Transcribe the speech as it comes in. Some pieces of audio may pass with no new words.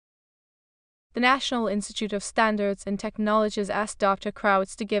The National Institute of Standards and Technology asked Dr.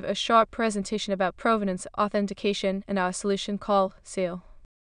 Kraus to give a short presentation about provenance authentication and our solution called SEAL.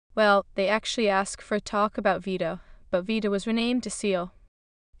 Well, they actually asked for a talk about VETO, but VETO was renamed to SEAL.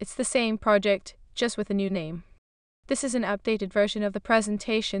 It's the same project, just with a new name. This is an updated version of the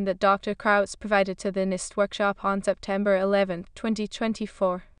presentation that Dr. Kraus provided to the NIST workshop on September 11,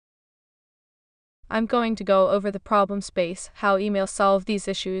 2024. I'm going to go over the problem space, how emails solve these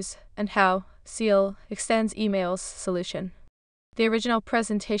issues, and how SEAL extends email's solution. The original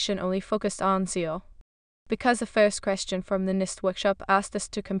presentation only focused on SEAL. Because the first question from the NIST workshop asked us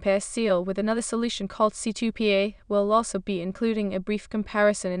to compare SEAL with another solution called C2PA, we'll also be including a brief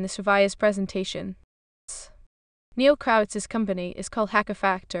comparison in this revised presentation. Neil Krautz's company is called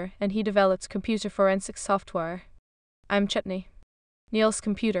HackerFactor, and he develops computer forensic software. I'm Chutney, Neil's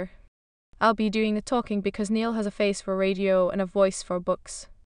computer. I'll be doing the talking because Neil has a face for radio and a voice for books.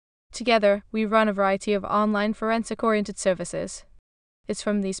 Together, we run a variety of online forensic-oriented services. It's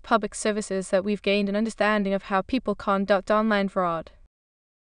from these public services that we've gained an understanding of how people conduct online fraud.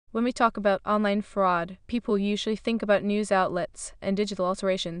 When we talk about online fraud, people usually think about news outlets and digital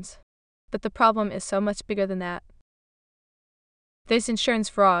alterations. But the problem is so much bigger than that. There's insurance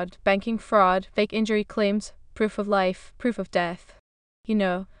fraud, banking fraud, fake injury claims, proof of life, proof of death. You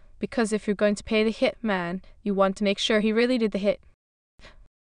know, because if you're going to pay the hitman, you want to make sure he really did the hit.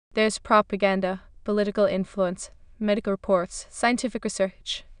 There's propaganda, political influence, medical reports, scientific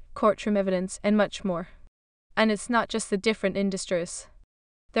research, courtroom evidence, and much more. And it's not just the different industries.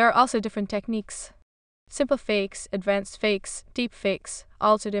 There are also different techniques. Simple fakes, advanced fakes, deep fakes,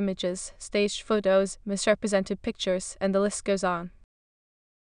 altered images, staged photos, misrepresented pictures, and the list goes on.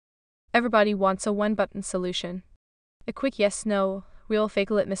 Everybody wants a one-button solution. A quick yes-no,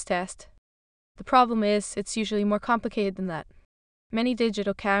 real-fake litmus test. The problem is, it's usually more complicated than that. Many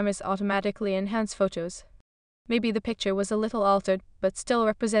digital cameras automatically enhance photos. Maybe the picture was a little altered, but still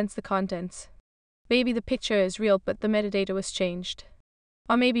represents the contents. Maybe the picture is real, but the metadata was changed.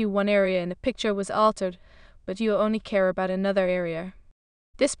 Or maybe one area in the picture was altered, but you only care about another area.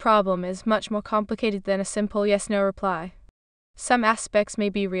 This problem is much more complicated than a simple yes-no reply. Some aspects may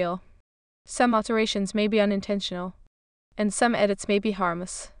be real. Some alterations may be unintentional. And some edits may be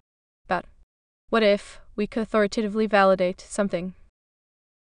harmless. But what if we could authoritatively validate something?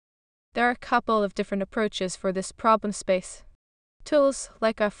 There are a couple of different approaches for this problem space. Tools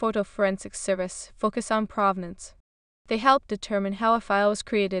like our photo forensics service focus on provenance. They help determine how a file was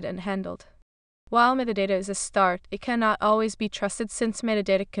created and handled. While metadata is a start, it cannot always be trusted since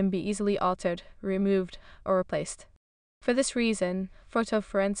metadata can be easily altered, removed, or replaced. For this reason, photo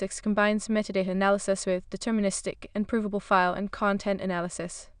forensics combines metadata analysis with deterministic and provable file and content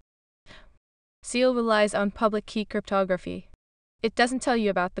analysis. SEAL relies on public key cryptography. It doesn't tell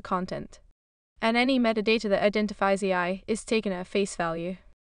you about the content. And any metadata that identifies AI is taken at face value.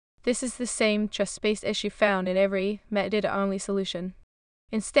 This is the same trust-based issue found in every metadata-only solution.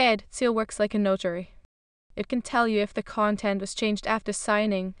 Instead, SEAL works like a notary. It can tell you if the content was changed after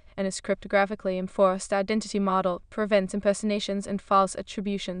signing, and its cryptographically enforced identity model prevents impersonations and false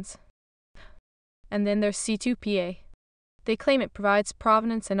attributions. And then there's C2PA. They claim it provides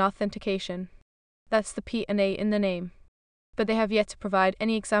provenance and authentication. That's the P and A in the name. But they have yet to provide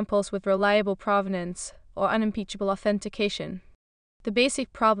any examples with reliable provenance or unimpeachable authentication. The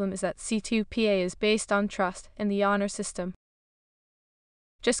basic problem is that C2PA is based on trust in the honor system.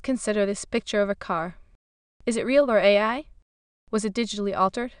 Just consider this picture of a car. Is it real or AI? Was it digitally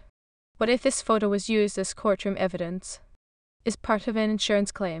altered? What if this photo was used as courtroom evidence? Is part of an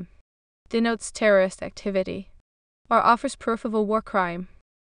insurance claim? Denotes terrorist activity? Or offers proof of a war crime?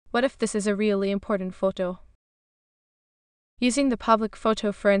 What if this is a really important photo? Using the public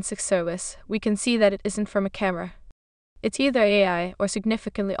photo forensic service, we can see that it isn't from a camera. It's either AI or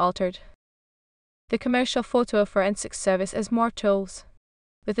significantly altered. The commercial photo forensic service has more tools.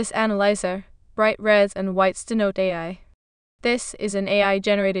 With this analyzer, bright reds and whites denote AI. This is an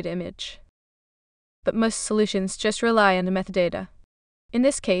AI-generated image. But most solutions just rely on the metadata. In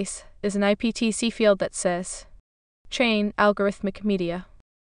this case, is an IPTC field that says, train algorithmic media.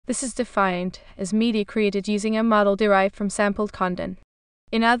 This is defined as media created using a model derived from sampled content.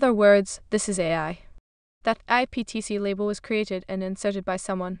 In other words, this is AI. That IPTC label was created and inserted by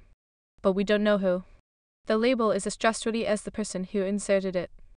someone, but we don't know who. The label is as trustworthy as the person who inserted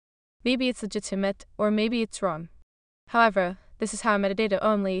it. Maybe it's legitimate, or maybe it's wrong. However, this is how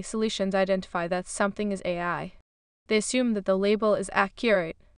metadata-only solutions identify that something is AI. They assume that the label is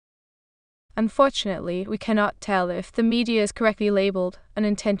accurate. Unfortunately, we cannot tell if the media is correctly labeled,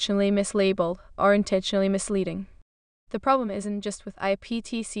 unintentionally mislabeled, or intentionally misleading. The problem isn't just with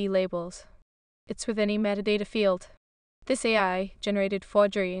IPTC labels. It's with any metadata field. This AI-generated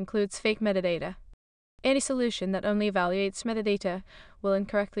forgery includes fake metadata. Any solution that only evaluates metadata will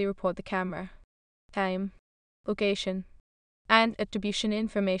incorrectly report the camera, time, location, and attribution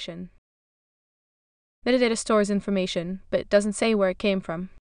information. Metadata stores information, but it doesn't say where it came from.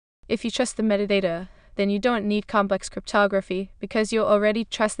 If you trust the metadata, then you don't need complex cryptography because you already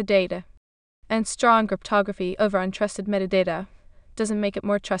trust the data. And strong cryptography over untrusted metadata doesn't make it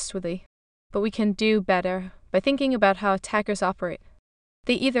more trustworthy. But we can do better by thinking about how attackers operate.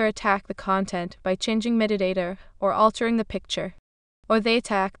 They either attack the content by changing metadata or altering the picture, or they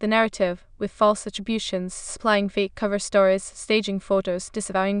attack the narrative with false attributions, supplying fake cover stories, staging photos,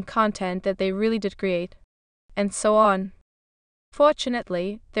 disavowing content that they really did create, and so on.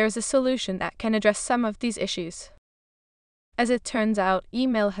 Fortunately, there is a solution that can address some of these issues. As it turns out,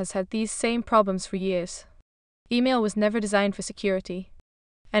 email has had these same problems for years. Email was never designed for security,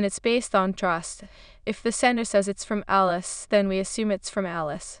 and it's based on trust. If the sender says it's from Alice, then we assume it's from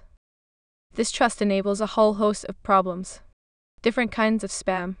Alice. This trust enables a whole host of problems. Different kinds of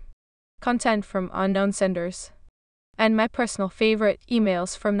spam, content from unknown senders, and my personal favorite,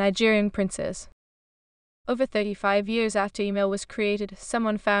 emails from Nigerian princes. Over 35 years after email was created,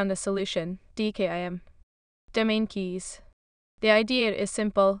 someone found a solution: DKIM. Domain keys. The idea is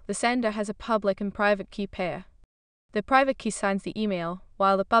simple. The sender has a public and private key pair. The private key signs the email,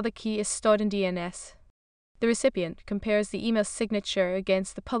 while the public key is stored in DNS. The recipient compares the email signature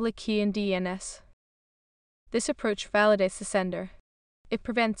against the public key in DNS. This approach validates the sender. It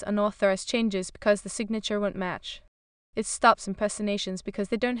prevents unauthorized changes because the signature won't match. It stops impersonations because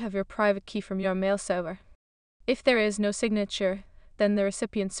they don't have your private key from your mail server. If there is no signature, then the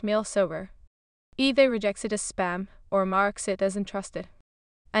recipient's mail server either rejects it as spam or marks it as untrusted.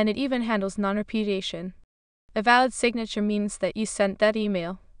 And it even handles non-repudiation. A valid signature means that you sent that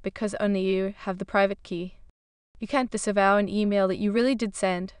email because only you have the private key. You can't disavow an email that you really did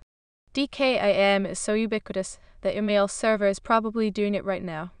send. DKIM is so ubiquitous that your mail server is probably doing it right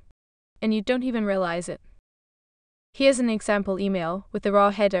now, and you don't even realize it. Here's an example email with the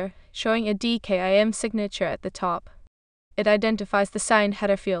raw header showing a DKIM signature at the top. It identifies the signed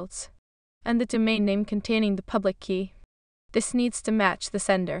header fields and the domain name containing the public key. This needs to match the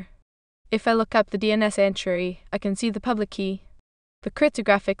sender. If I look up the DNS entry, I can see the public key. The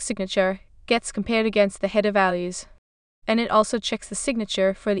cryptographic signature gets compared against the header values, and it also checks the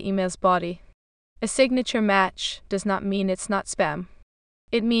signature for the email's body. A signature match does not mean it's not spam.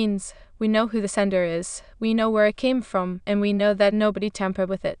 It means we know who the sender is, we know where it came from, and we know that nobody tampered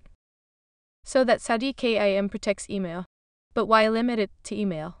with it. So that's how DKIM protects email. But why limit it to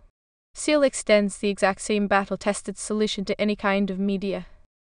email? Seal extends the exact same battle-tested solution to any kind of media.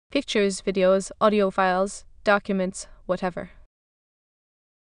 Pictures, videos, audio files, documents, whatever.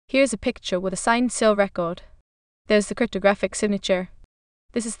 Here's a picture with a signed seal record. There's the cryptographic signature.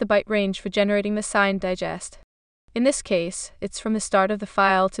 This is the byte range for generating the signed digest. In this case, it's from the start of the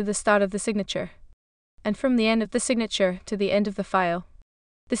file to the start of the signature, and from the end of the signature to the end of the file.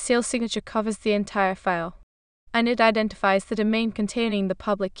 The seal signature covers the entire file, and it identifies the domain containing the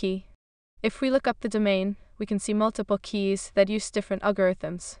public key. If we look up the domain, we can see multiple keys that use different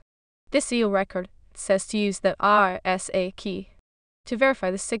algorithms. This seal record says to use the RSA key. To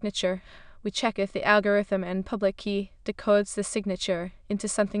verify the signature, we check if the algorithm and public key decodes the signature into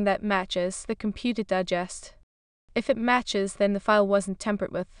something that matches the computed digest. If it matches, then the file wasn't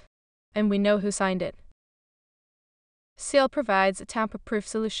tampered with, and we know who signed it. Seal provides a tamper-proof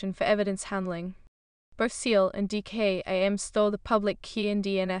solution for evidence handling. Both Seal and DKIM store the public key in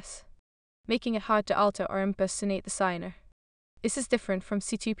DNS, making it hard to alter or impersonate the signer. This is different from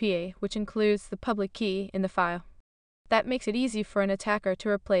C2PA, which includes the public key in the file. That makes it easy for an attacker to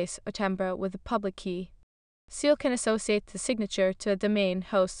replace or tamper with the public key. Seal can associate the signature to a domain,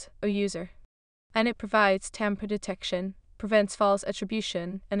 host, or user, and it provides tamper detection, prevents false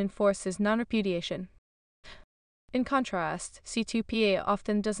attribution, and enforces non-repudiation. In contrast, C2PA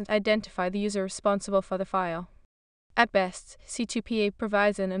often doesn't identify the user responsible for the file. At best, C2PA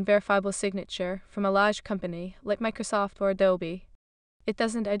provides an unverifiable signature from a large company like Microsoft or Adobe. It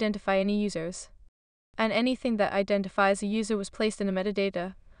doesn't identify any users, and anything that identifies a user was placed in the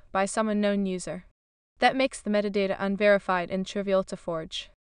metadata by some unknown user. That makes the metadata unverified and trivial to forge.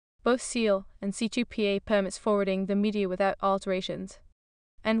 Both Seal and C2PA permits forwarding the media without alterations.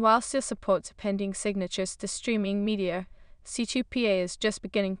 And while Seal supports appending signatures to streaming media, C2PA is just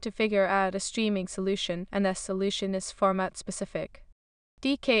beginning to figure out a streaming solution, and that solution is format-specific.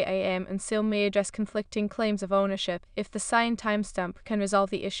 DKIM and Seal may address conflicting claims of ownership if the signed timestamp can resolve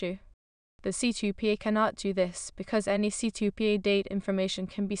the issue. The C2PA cannot do this because any C2PA date information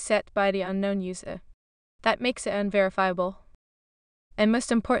can be set by the unknown user. That makes it unverifiable. And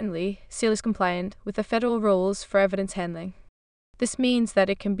most importantly, Seal is compliant with the federal rules for evidence handling. This means that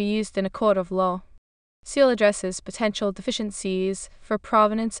it can be used in a court of law. Seal addresses potential deficiencies for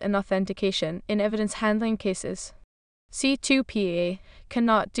provenance and authentication in evidence handling cases. C2PA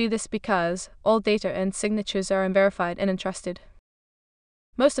cannot do this because all data and signatures are unverified and untrusted.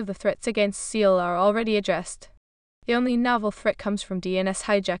 Most of the threats against Seal are already addressed. The only novel threat comes from DNS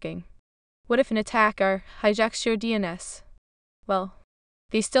hijacking. What if an attacker hijacks your DNS? Well,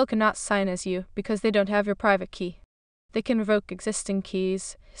 they still cannot sign as you because they don't have your private key. They can revoke existing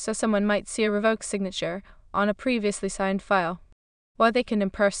keys, so someone might see a revoked signature on a previously signed file. Or they can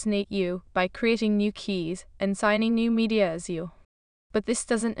impersonate you by creating new keys and signing new media as you. But this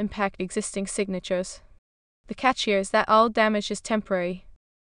doesn't impact existing signatures. The catch here is that all damage is temporary.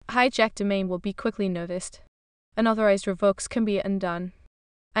 A hijacked domain will be quickly noticed. Unauthorized revokes can be undone.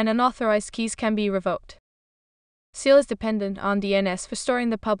 And unauthorized keys can be revoked. Seal is dependent on DNS for storing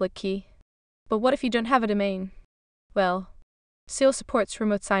the public key. But what if you don't have a domain? Well, Seal supports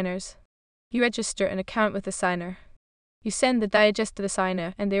remote signers. You register an account with the signer. You send the digest to the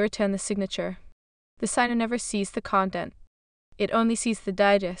signer and they return the signature. The signer never sees the content. It only sees the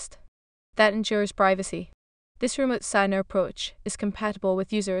digest. That ensures privacy. This remote signer approach is compatible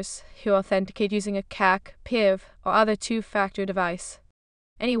with users who authenticate using a CAC, PIV, or other two-factor device.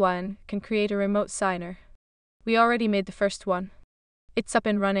 Anyone can create a remote signer. We already made the first one. It's up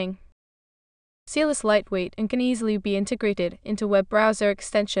and running. Seal is lightweight and can easily be integrated into web browser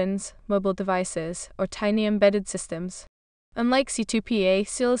extensions, mobile devices, or tiny embedded systems. Unlike C2PA,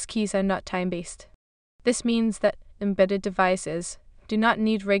 Seal's keys are not time-based. This means that embedded devices do not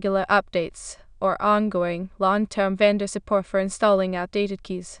need regular updates or ongoing, long-term vendor support for installing outdated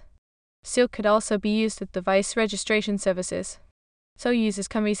keys. Seal could also be used with device registration services, so users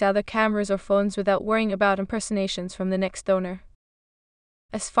can resell their cameras or phones without worrying about impersonations from the next owner.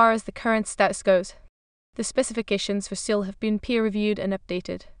 As far as the current status goes, the specifications for Seal have been peer-reviewed and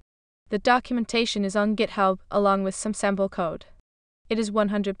updated. The documentation is on GitHub along with some sample code. It is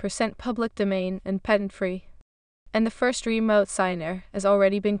 100% public domain and patent-free. And the first remote signer has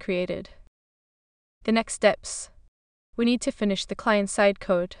already been created. The next steps. We need to finish the client-side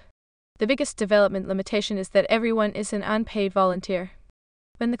code. The biggest development limitation is that everyone is an unpaid volunteer.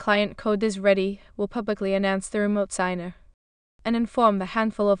 When the client code is ready, we'll publicly announce the remote signer and inform the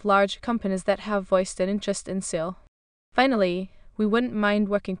handful of large companies that have voiced an interest in Seal. Finally, we wouldn't mind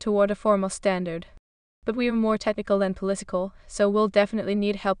working toward a formal standard. But we are more technical than political, so we'll definitely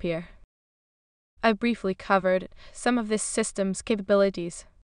need help here. I briefly covered some of this system's capabilities,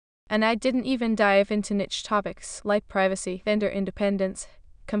 and I didn't even dive into niche topics like privacy, vendor independence,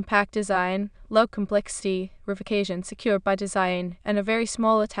 compact design, low complexity, revocation secured by design, and a very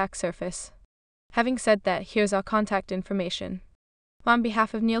small attack surface. Having said that, here's our contact information. On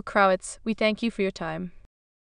behalf of Neil Krawitz, we thank you for your time.